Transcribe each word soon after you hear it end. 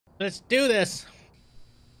Let's do this.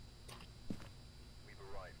 We've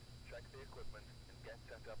arrived. Check the equipment and get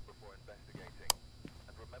set up before investigating.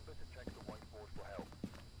 And remember to check the whiteboard for help.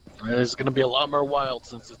 There's gonna be a lot more wild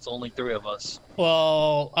since it's only 3 of us.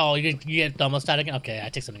 Well, oh, you get thermostat again? Okay, I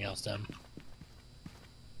take something else then.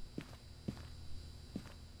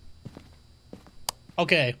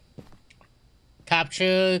 Okay.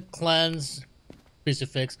 Capture, cleanse,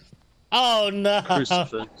 crucifix. Oh no!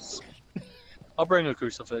 Crucifix. I'll bring a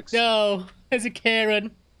crucifix. No, it's a Karen.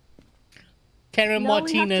 Karen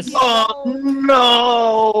Martinez. Oh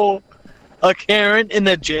no! A Karen in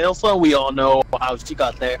the jail cell? We all know how she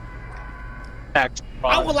got there. I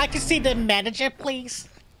would like to see the manager, please.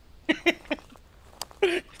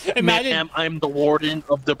 Imagine. Ma'am, I'm the warden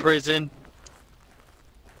of the prison.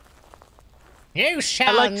 You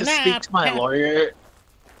shall I'd like to speak to my lawyer.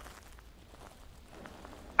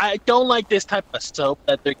 I don't like this type of soap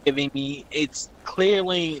that they're giving me. It's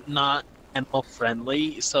clearly not animal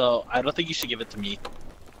friendly, so I don't think you should give it to me.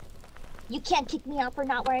 You can't kick me out for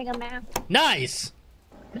not wearing a mask. Nice.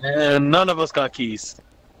 And none of us got keys.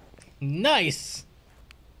 Nice.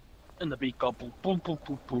 And the beat go boom, boom, boom,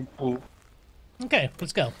 boom, boom, boom. Okay,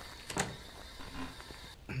 let's go.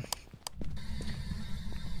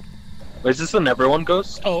 Is this when everyone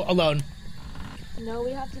goes? Oh, alone. No, we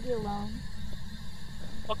have to be alone.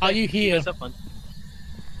 Okay. Are you here? guys have fun.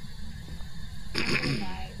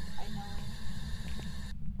 I know.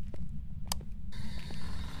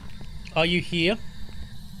 Are you here?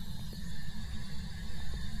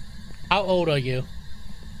 How old are you?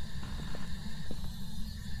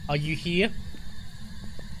 Are you here?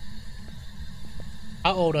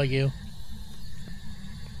 How old are you?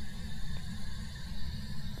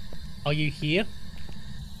 Are you here?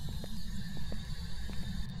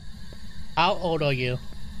 How old are you?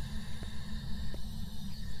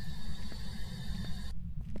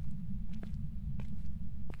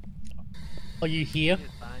 Are you here?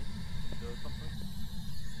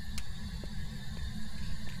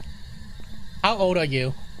 How old are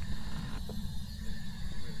you?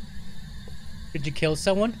 Did you kill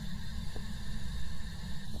someone?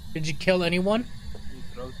 Did you kill anyone? Can you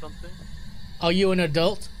throw something? Are you an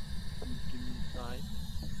adult? Give me a sign.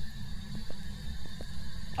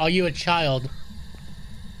 Are you a child?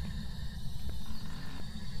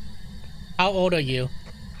 How old are you?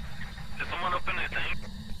 Did someone open the thing?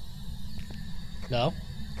 No.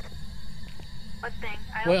 What thing?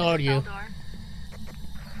 I Where opened are the you? cell door.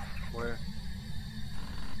 Where?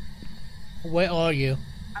 Where are you?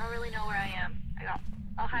 I don't really know where I am. I got.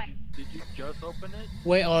 Oh, hi. Did you just open it?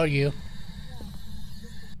 Where are you?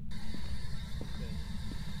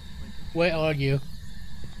 Where are you?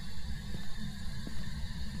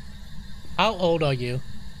 How old are you?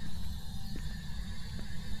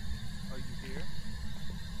 Are you here?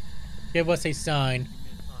 Give us a sign. Give me a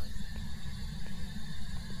sign.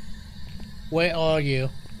 Where are you?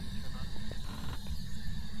 Can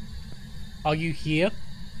you turn on? Are you here?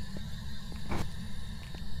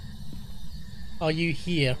 Are you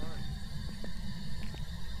here?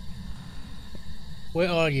 Where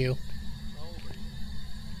are Where are you? you?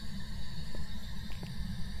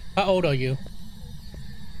 How old are you? How old are you?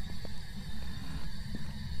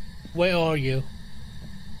 Where are you?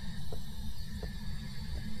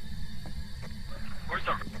 Where's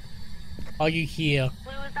our... Are you here?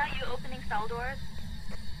 Blue, is that you opening cell doors?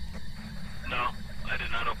 No, I did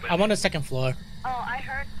not open I'm on the second floor. Oh, I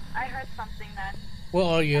heard something then. Where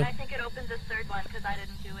are you? And I think it opened this third one because I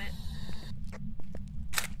didn't do it.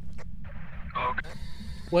 Okay.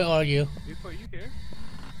 Where are you? Are you here?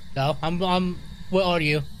 No, I'm. Where are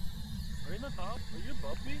you? Are you in the top? Are you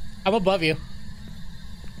above me? I'm above you.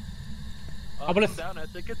 I'm gonna come down. I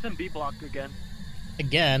think it's in B block again.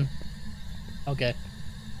 Again. Okay.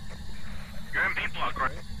 You're in B block,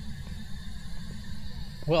 right?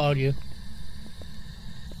 Where are you?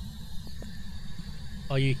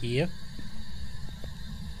 Are you here?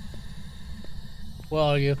 Where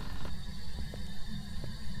are you?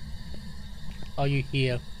 Are you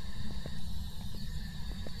here?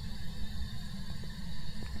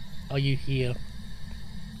 Are you here?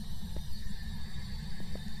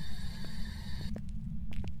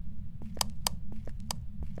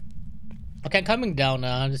 Okay, I'm coming down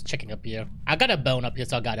now. I'm just checking up here. I got a bone up here,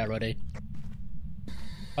 so I got that ready.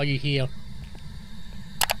 Are you here?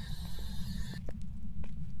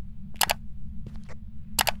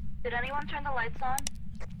 Did anyone turn the lights on?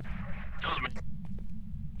 That was me.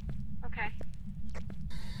 Okay.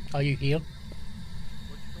 Are you here? Which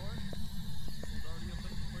door? Was already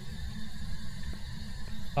open for you?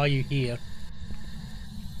 Are you here?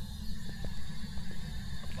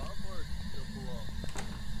 Above or still below?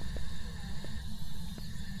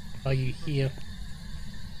 Are you here?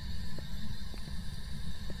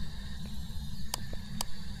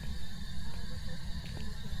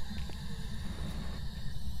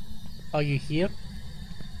 Are you here?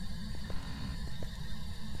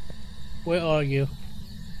 Where are you?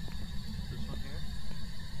 This one here?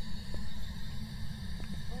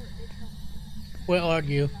 Where are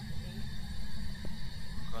you? Okay,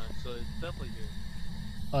 so it's definitely here.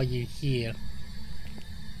 Are you here?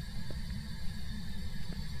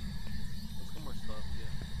 Let's get more stuff, yeah.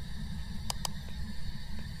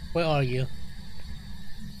 Where are you?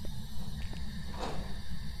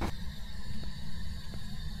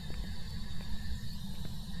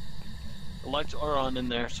 The lights are on in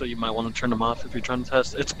there, so you might want to turn them off if you're trying to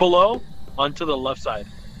test. It's below, onto the left side.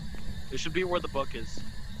 It should be where the book is.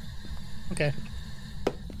 Okay.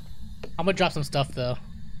 I'm gonna drop some stuff though.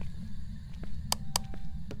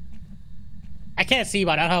 I can't see,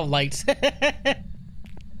 but I don't have lights.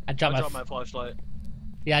 I dropped my flashlight.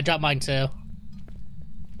 Yeah, I dropped mine too.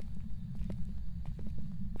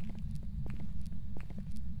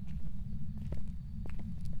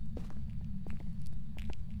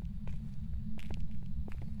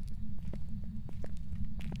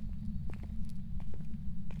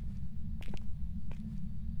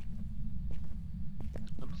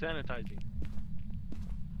 I'm sanitizing.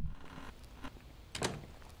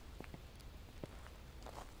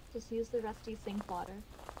 Just use the rusty sink water.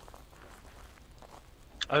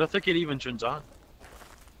 I don't think it even turns on.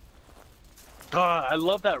 Ah, I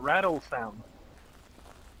love that rattle sound.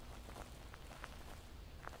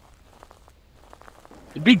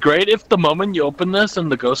 It'd be great if the moment you open this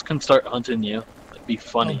and the ghost can start hunting you. That'd be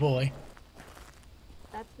funny. Oh boy.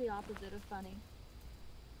 That's the opposite of funny.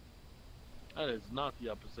 That is not the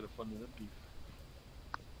opposite of funny. That'd be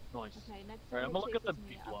nice. Okay, next Alright, time I'm gonna look at the me,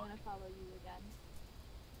 beat I'm block. gonna follow you again.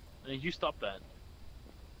 And you stop that.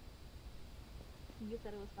 You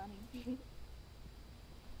said it was funny.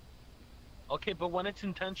 Okay, but when it's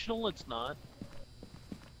intentional, it's not.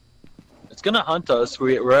 It's gonna hunt us.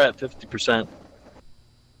 We're at 50%.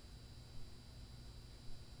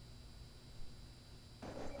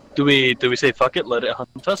 Do we say fuck it, let it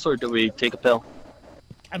hunt us, or do we take a pill?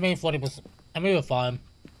 I mean 40%. I mean we're fine.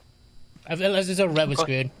 Unless it's a red with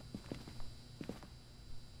Okay.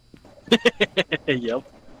 screen. Yep.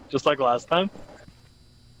 Just like last time.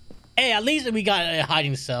 Hey, at least we got a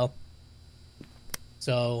hiding cell.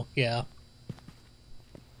 So yeah.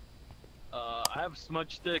 I have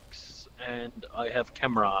smudge sticks and I have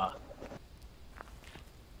camera.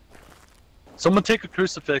 Someone take a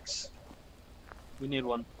crucifix. We need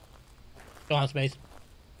one. Go on, space.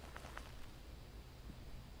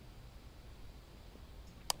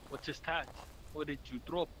 What's his tat? What did you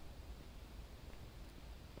drop?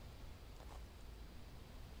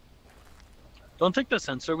 Don't take the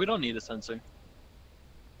sensor. We don't need a sensor.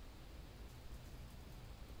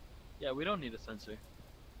 Yeah, we don't need a sensor.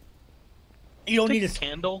 You don't Take need a a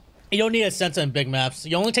candle. You don't need a sensor in big maps.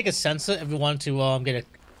 You only take a sensor if you want to get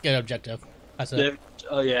an objective. That's it.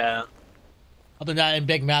 Oh yeah. Other than that, in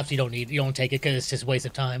big maps, you don't take it because it's just a waste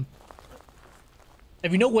of time.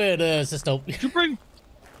 If you know where it is, just don't. Did you bring?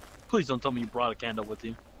 Please don't tell me you brought a candle with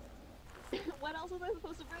you. What else was I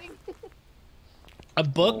supposed to bring? A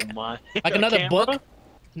book, Oh my. like A another camera? book,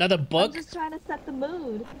 another I'm book. just trying to set the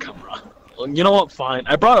mood. Camera. Well, you know what? Fine.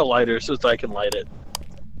 I brought a lighter so that I can light it.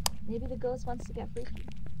 Maybe the ghost wants to get freaky.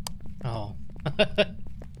 Oh.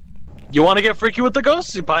 You want to get freaky with the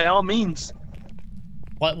ghosts? By all means.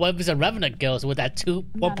 What if it's a Revenant ghost with that Not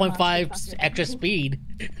a 1.5 monster, fuck it. extra speed?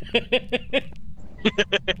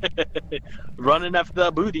 Running after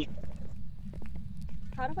that booty.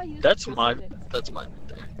 How do I use That's the mine. crucifix? That's mine right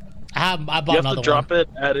there. I You bought have another to drop one. it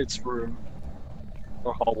at its room.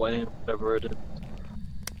 Or hallway, whatever it is.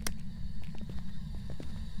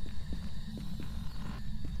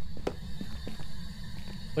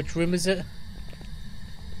 Which room is it?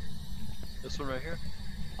 This one right here.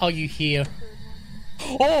 Oh, you here?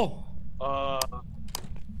 Third one. Oh! Uh,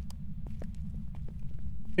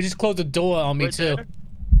 It just closed the door on me right too. there.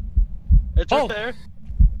 It's right Oh. there.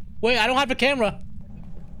 Wait, I don't have a camera.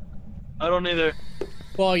 I don't either.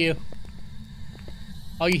 Where are you?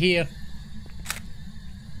 Are you here?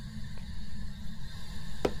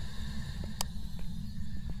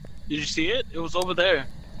 Did you see it? It was over there.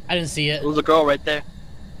 I didn't see it. It was a girl right there.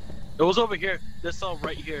 It was over here. This cell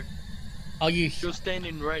right here. Are you? She was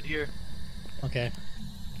standing right here. Okay.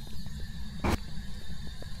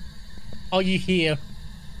 Are you here?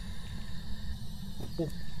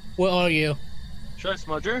 Where are you? Should I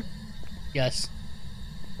smudge her? Yes.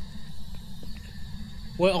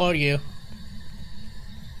 Where are you?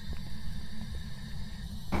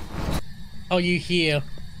 Are you here?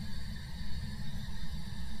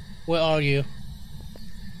 Where are you?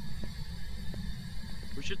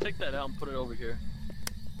 We should take that out and put it over here.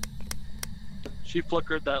 She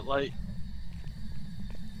flickered that light.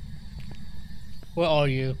 Where are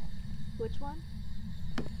you? Which one?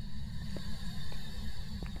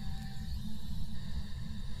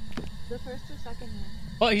 The first or second one?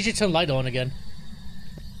 Oh, you should turn the light on again.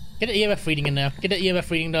 Get the EMF reading in there. Get the EMF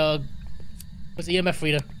reading, dog. Where's the EMF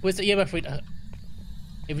reader? Where's the EMF reader?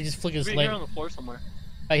 If you just flicker this It's light. here on the floor somewhere.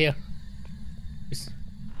 Right here. Just...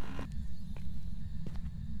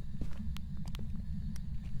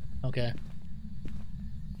 Okay.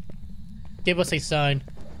 Give us a sign.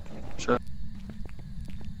 Sure.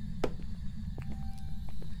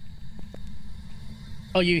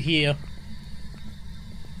 Are you here?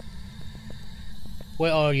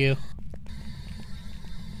 Where are you?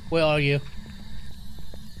 Where are you?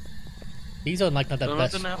 These are like not the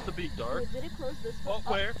best. Doesn't have to be dark. Wait, did it close this Oh, one?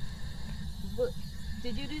 where? Look,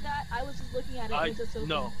 did you do that? I was just looking at it and it just opened.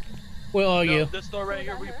 No. Where are No, you? this door right Was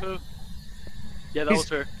here, that Wee her? Poo. Yeah, that He's- was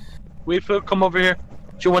her. Wee Poo, come over here.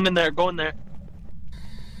 She went in there. Go in there.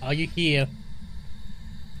 Are you here?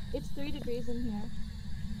 It's 3 degrees in here.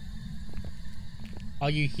 Are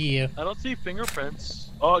you here? I don't see fingerprints.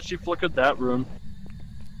 Oh, she flickered that room.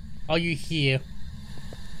 Are you here?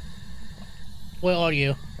 Where are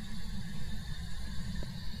you?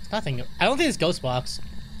 It's nothing. I don't think it's ghost box.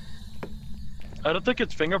 I don't think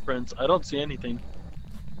it's fingerprints. I don't see anything.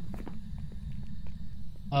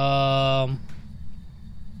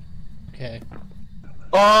 Okay.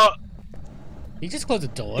 You just closed the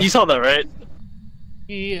door. You saw that, right?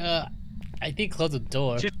 Yeah. I think close the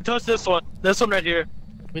door. She touched this one. This one right here.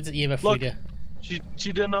 Where's the EMF Look. reader? She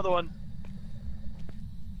did another one.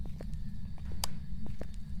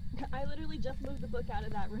 I literally just moved the book out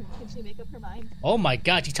of that room. Can she make up her mind? Oh my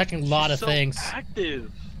god, she's touching a lot She's of so things.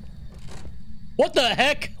 active. What the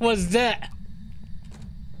heck was that?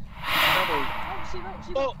 Double. Oh, she wrote.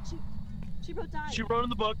 She Oh. wrote. She wrote die. She wrote in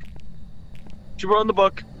the book. She wrote in the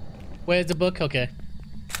book. Where's the book? Okay.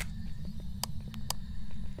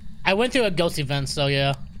 I went through a ghost event, so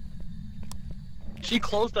yeah. She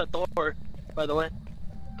closed that door, by the way.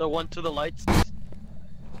 The one to the lights.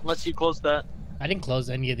 Unless you closed that. I didn't close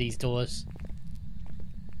any of these doors.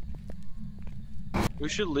 We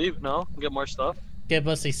should leave now and get more stuff. Give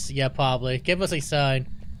us a yeah, probably. Give us a sign.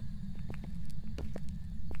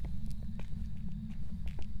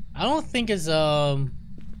 I don't think it's yeah.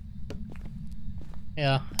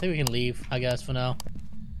 I think we can leave. I guess for now.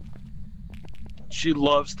 She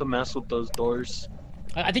loves to mess with those doors.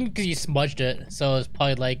 I think because you smudged it, so it's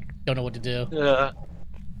probably like don't know what to do. Yeah.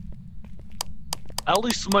 I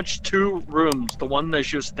only smudged 2 rooms. The one that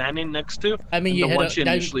she was standing next to, I mean, and you the hit one a- she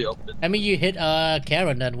that- initially opened. I mean, you hit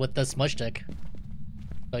Karen then with the smudge stick.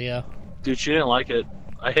 So yeah. Dude, she didn't like it.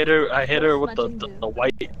 I hit her with Smudging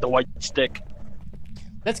the white stick.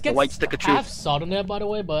 Let's get white stick of half truth. salt in there, by the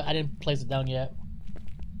way, but I didn't place it down yet.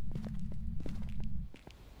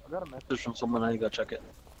 I got a message from someone. I gotta check it.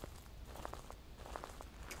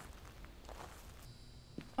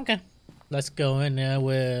 Okay. Let's go in there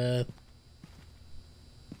with...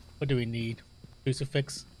 What do we need?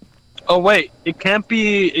 Crucifix? Oh wait, it can't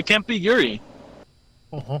be Yuri,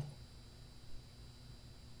 Uh-huh.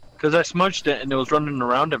 because I smudged it and it was running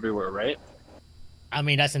around everywhere, right? I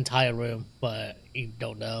mean, that's entire room, but you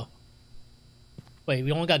don't know. Wait,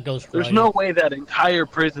 we only got ghost There's right. no way that entire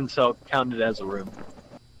prison cell counted as a room.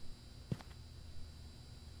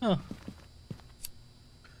 Huh.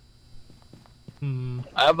 Hmm.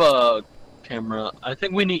 I have a camera. I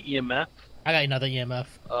think we need EMF. I got another EMF.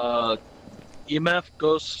 EMF,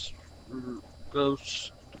 ghost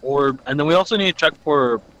orb, and then we also need to check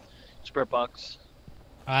for spirit box.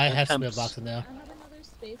 I have spirit temps. box in there. I have another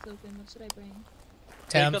space open. What should I bring?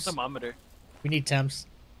 Take a Temps. thermometer, We need temps.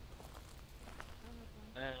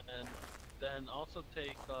 I don't have one. and then also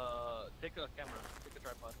take a camera, take a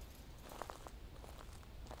tripod.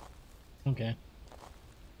 Okay.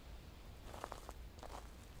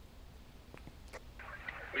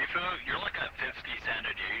 Rifu, you're like at 50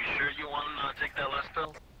 sanity. Are you sure you want to take that last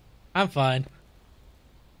pill? I'm fine.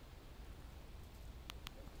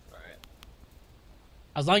 Alright.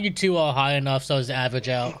 As long as you two are high enough so it's average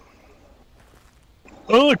out.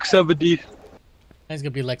 Oh, like 70. I think it's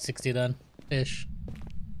gonna be like 60 then. Ish.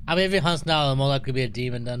 I mean, if it hunts now, it'll more likely be a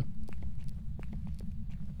demon then.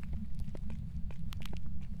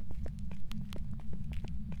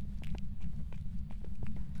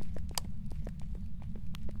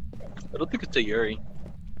 I don't think it's a Yuri.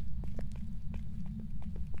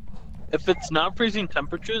 If it's not freezing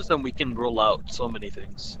temperatures, then we can rule out so many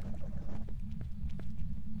things.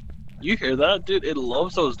 You hear that, dude? It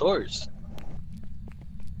loves those doors.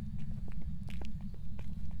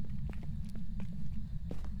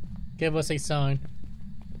 Give us a sign.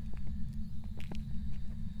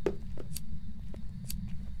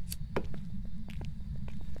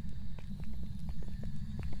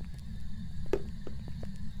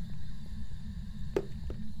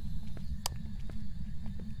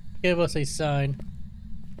 Give us a sign.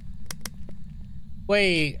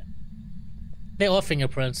 Wait. They are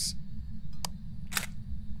fingerprints.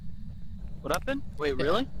 What happened? Wait,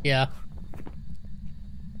 really? Yeah.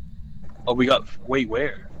 Oh, we got. Wait,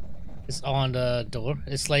 where? It's on the door.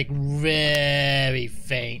 It's like very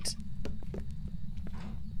faint.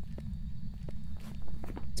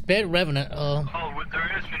 Spirit Revenant. Oh,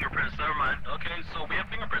 there is fingerprints. Never mind. Okay, so we have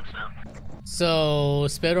fingerprints now. So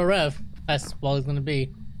Spirit or Rev. That's what it's gonna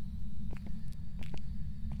be.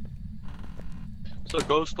 So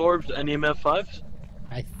ghost orbs and EMF 5s?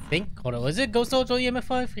 I think. Hold on. Is it Ghost Orbs or EMF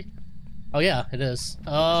 5? Oh yeah, it is.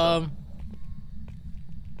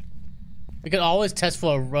 We could always test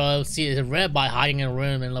for see it's red by hiding in a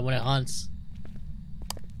room and when it hunts.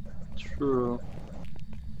 True.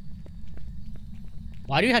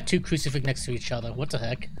 Why do you have two crucifix next to each other? What the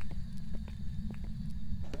heck?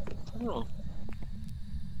 I don't know.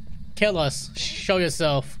 Kill us. Show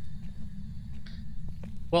yourself.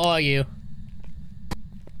 Where are you?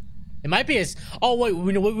 It might be as. Oh wait,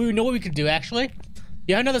 we know what we could do actually.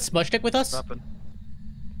 You have another smudge stick with us? What happened?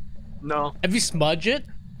 No. If you smudge it,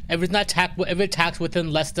 if it attacks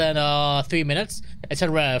within less than 3 minutes, it's a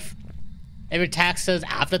rev. If it attacks us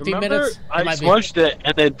after 3 minutes, I smudged it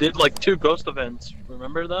and it did like 2 ghost events.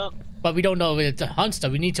 Remember that? But we don't know if it's a hunt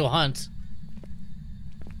stuff. We need to hunt.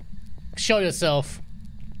 Show yourself.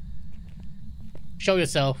 Show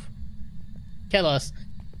yourself. Kill us.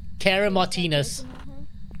 Karen Martinez.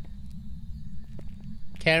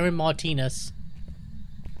 Karen Martinez.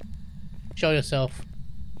 Show yourself.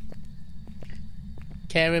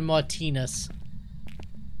 Karen Martinez.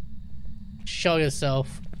 Show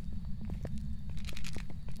yourself.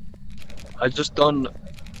 I just don't.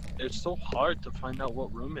 It's so hard to find out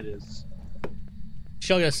what room it is.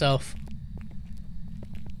 Show yourself.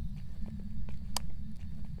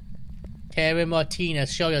 Karen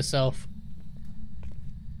Martinez, show yourself.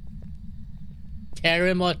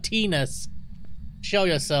 Karen Martinez, show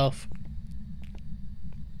yourself.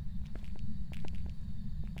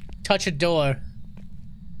 Touch a door.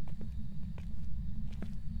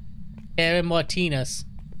 Karen Martinez.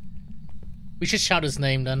 We should shout his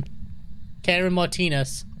name then. Karen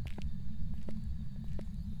Martinez.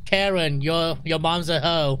 Karen, your mom's a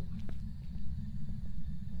hoe.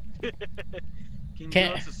 Can you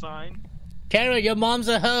give us a sign? Karen, your mom's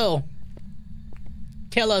a hoe.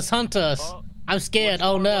 Kill us, hunt us. Oh, I'm scared. which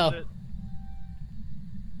Oh door no. was it?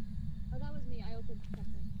 Oh, that was me. I opened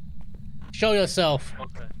something. Show yourself.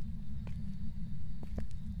 Okay.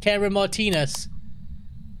 Karen Martinez.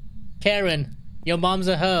 Karen, your mom's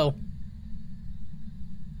a hoe.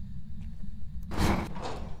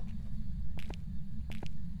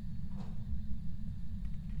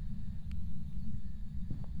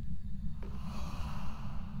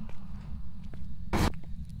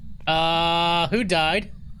 Who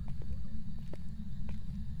died?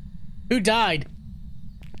 Who died?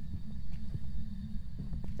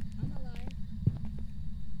 I'm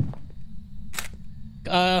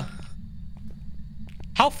alive.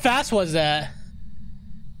 How fast was that?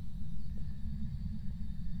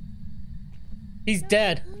 He's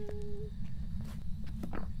dead.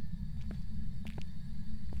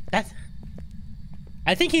 That.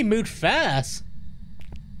 I think he moved fast.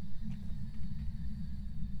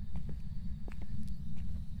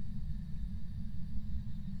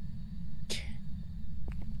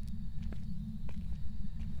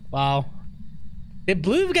 Wow. Did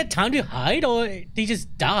Blue get time to hide or he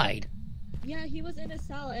just died? Yeah, he was in a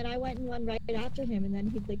cell, and I went and went right after him, and then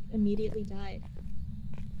he like immediately died.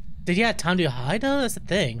 Did he have time to hide though? That's the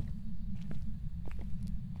thing.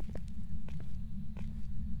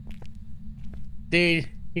 Dude,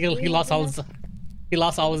 he lost all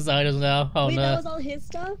his items now. Oh Wait, no. that was all his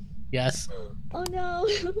stuff? Yes. Oh no.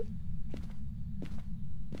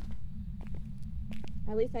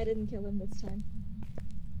 At least I didn't kill him this time.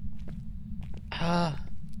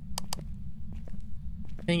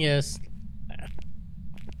 Thing is,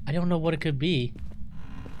 I don't know what it could be.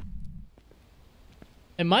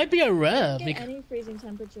 It might be a rev. Get any freezing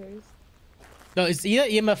temperatures. No, it's either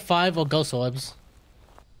EMF 5 or ghost orbs.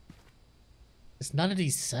 It's none of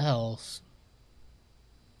these cells.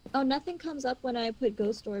 Oh, nothing comes up when I put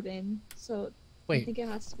ghost orb in, so Wait. I think it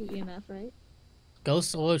has to be EMF, right?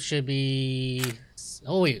 Ghost orb should be.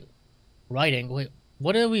 Oh wait, Writing. Wait,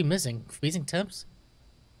 what are we missing? Freezing temps?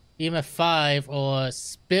 EMF 5 or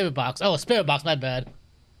Spirit Box. Oh, Spirit Box, my bad.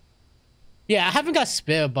 Yeah, I haven't got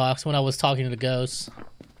Spirit Box when I was talking to the ghosts.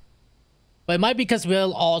 But it might be because we're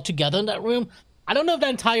all together in that room. I don't know if that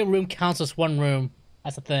entire room counts as one room.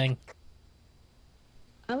 That's the thing.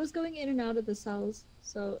 I was going in and out of the cells,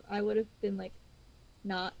 so I would have been like,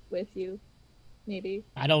 not with you, maybe.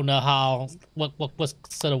 I don't know how. What's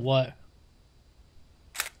considered what?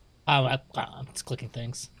 I'm just clicking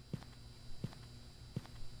things.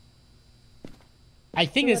 I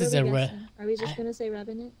think So this what is are a we rev. guessing? Are we just gonna say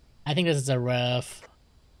Revenant? I think this is a rev.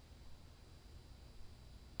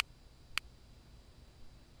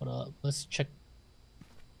 Hold up, let's check.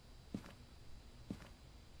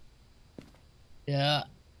 Yeah,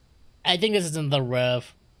 I think this is in the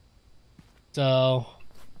rev. So,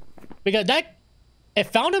 because that, it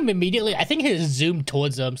found him immediately. I think it zoomed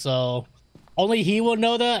towards him, so only he will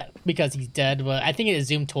know that because he's dead. But I think it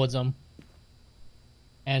zoomed towards him,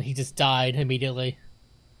 and he just died immediately.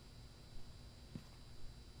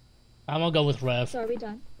 I'm gonna go with rev. So are we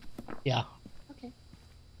done? Yeah. Okay.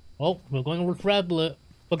 Well, we're going with red blue.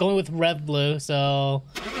 We're going with red blue, so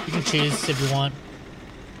you can choose if you want.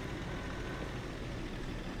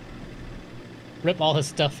 Rip all his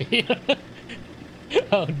stuff here.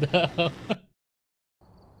 Oh no.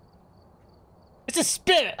 It's a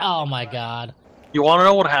spirit! Oh my god. You want to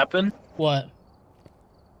know what happened? What?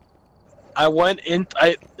 I went in.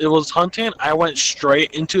 It was hunting. I went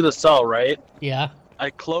straight into the cell. Right. Yeah. I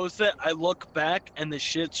closed it. I look back, and the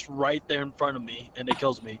shit's right there in front of me, and it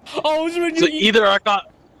kills me. Oh, it's when So you... either I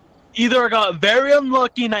got very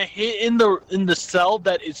unlucky and I hit in the cell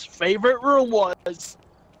that his favorite room was,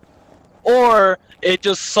 or it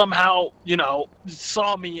just somehow, you know,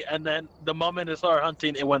 saw me, and then the moment it started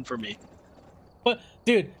hunting, it went for me. But,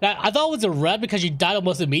 dude, I thought it was a red because you died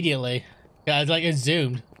almost immediately. Yeah, it's like it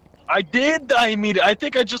zoomed. I did die immediately. I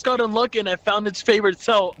think I just got unlucky and I found its favorite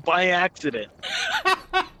cell by accident.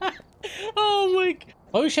 Oh my...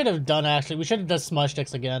 What we should have done, actually, we should have done smudge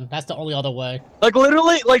sticks again. That's the only other way. Like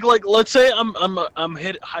literally, like let's say I'm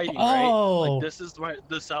hiding, right? Oh. Like this is where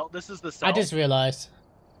the cell. This is the cell. I just realized.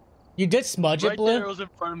 You did smudge right it blue? there, it was in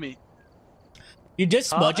front of me. You did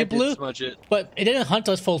smudge I it blue? did smudge it. But it didn't hunt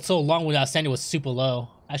us for so long when our standing was super low.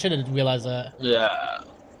 I should have realized that. Yeah.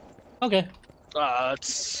 Okay, It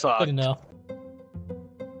sucked. good to know.